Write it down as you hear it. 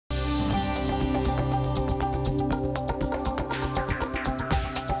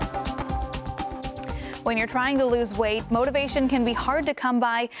When you're trying to lose weight, motivation can be hard to come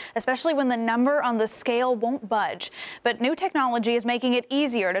by, especially when the number on the scale won't budge. But new technology is making it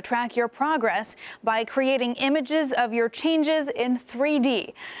easier to track your progress by creating images of your changes in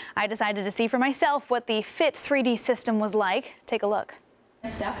 3D. I decided to see for myself what the Fit3D system was like. Take a look.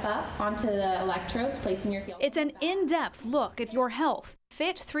 Step up onto the electrodes, placing your heel. It's an in-depth look at your health.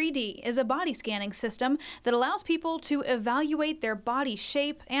 Fit3D is a body scanning system that allows people to evaluate their body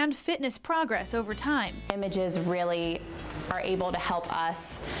shape and fitness progress over time. Images really are able to help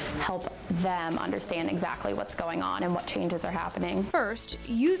them understand exactly what's going on and what changes are happening. First,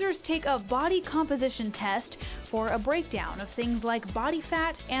 users take a body composition test for a breakdown of things like body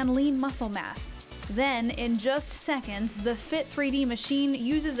fat and lean muscle mass. Then, in just seconds, the Fit3D machine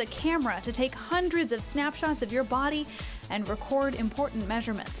uses a camera to take hundreds of snapshots of your body and record important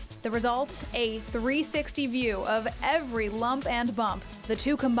measurements. The result? A 360 view of every lump and bump. The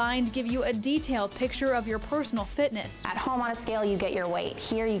two combined give you a detailed picture of your personal fitness. At home on a scale, you get your weight.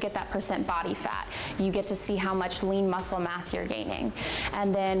 Here, you get that percent body fat. You get to see how much lean muscle mass you're gaining.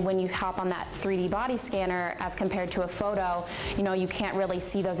 And then when you hop on that 3D body scanner, as compared to a photo, you can't really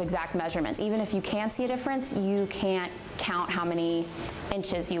see those exact measurements. Even if you can see a difference, you can't count how many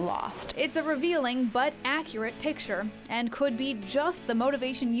inches you lost. It's a revealing but accurate picture and could be just the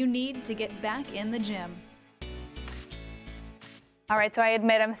motivation you need to get back in the gym. All right, so I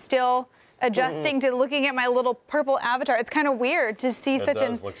admit I'm still adjusting to looking at my little purple avatar. It's kind of weird to see such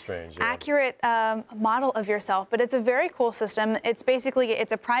an accurate model of yourself, but it's a very cool system. It's basically,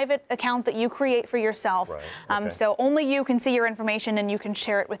 it's a private account that you create for yourself. Right. Okay. So only you can see your information and you can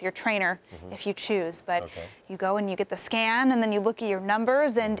share it with your trainer if you choose. But you go and you get the scan and then you look at your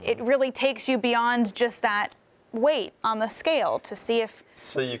numbers, and it really takes you beyond just that weight on the scale to see if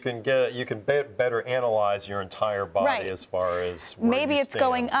you can better analyze your entire body as far as where maybe it's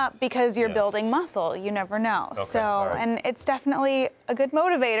going up because you're building muscle. You never know. And it's definitely a good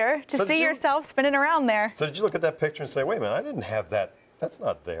motivator to see yourself spinning around there. So did you look at that picture and say, wait a minute, I didn't have that. That's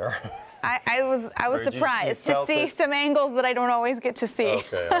not there. I was surprised to see some angles that I don't always get to see.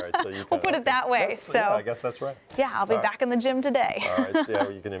 Okay, all right. So you we'll put it that way. Yeah, I guess that's right. Yeah, I'll be back in the gym today. All right, see how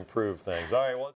you can improve things. All right. Well.